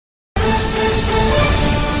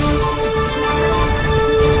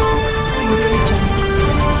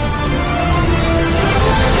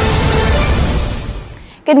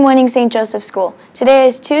Good morning, St. Joseph School. Today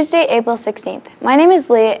is Tuesday, April 16th. My name is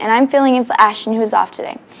Leah, and I'm filling in for Ashton, who is off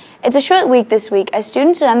today. It's a short week this week, as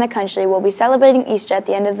students around the country will be celebrating Easter at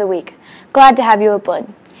the end of the week. Glad to have you aboard.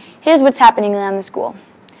 Here's what's happening around the school.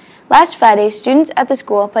 Last Friday, students at the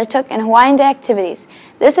school partook in Hawaiian Day activities.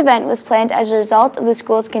 This event was planned as a result of the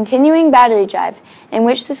school's continuing battery drive, in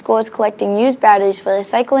which the school is collecting used batteries for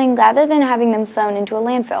recycling rather than having them thrown into a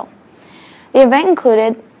landfill. The event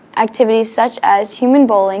included activities such as human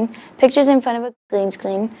bowling, pictures in front of a green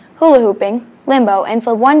screen, hula hooping, limbo, and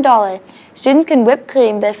for $1, students can whip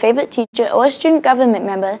cream their favorite teacher or student government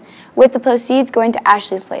member, with the proceeds going to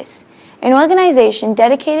Ashley's Place, an organization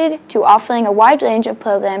dedicated to offering a wide range of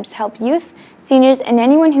programs to help youth, seniors, and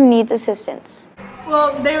anyone who needs assistance.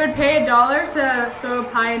 Well, they would pay $1 to throw a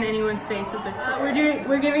pie in anyone's face at the trip.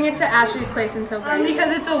 We're giving it to Ashley's Place in Tilbury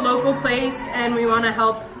because it's a local place and we want to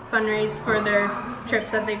help fundraise for their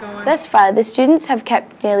trips that they go on. Thus far, the students have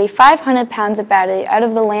kept nearly 500 pounds of battery out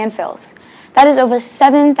of the landfills. That is over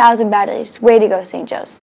 7,000 batteries. Way to go, St.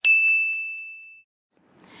 Joe's.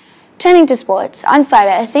 Turning to sports, on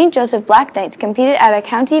Friday, a St. Joseph Black Knights competed at a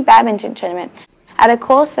county badminton tournament at a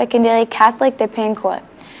Cole Secondary Catholic de Pancourt.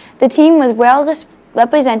 The team was well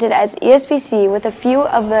represented as ESPC, with a few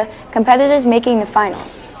of the competitors making the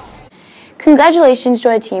finals. Congratulations to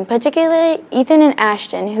our team, particularly Ethan and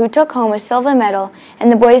Ashton, who took home a silver medal in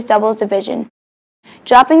the boys' doubles division,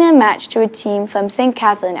 dropping their match to a team from St.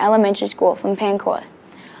 Catherine Elementary School from Pancourt.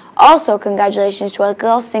 Also, congratulations to our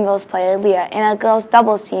girls' singles player, Leah, and our girls'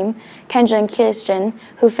 doubles team, Kendra and Kirsten,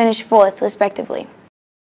 who finished 4th, respectively.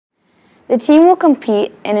 The team will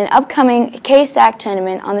compete in an upcoming KSAC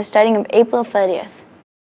tournament on the starting of April 30th.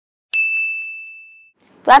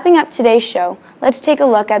 Wrapping up today's show, let's take a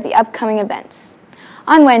look at the upcoming events.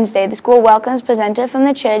 On Wednesday, the school welcomes presenter from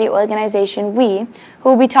the charity organization WE, who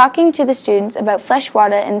will be talking to the students about fresh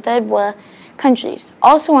water in third world countries.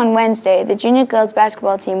 Also on Wednesday, the junior girls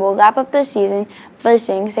basketball team will wrap up their season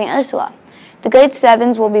versus St. Ursula. The grade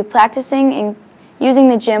 7s will be practicing and using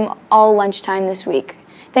the gym all lunchtime this week.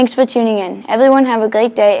 Thanks for tuning in. Everyone have a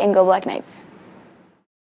great day and go Black Knights.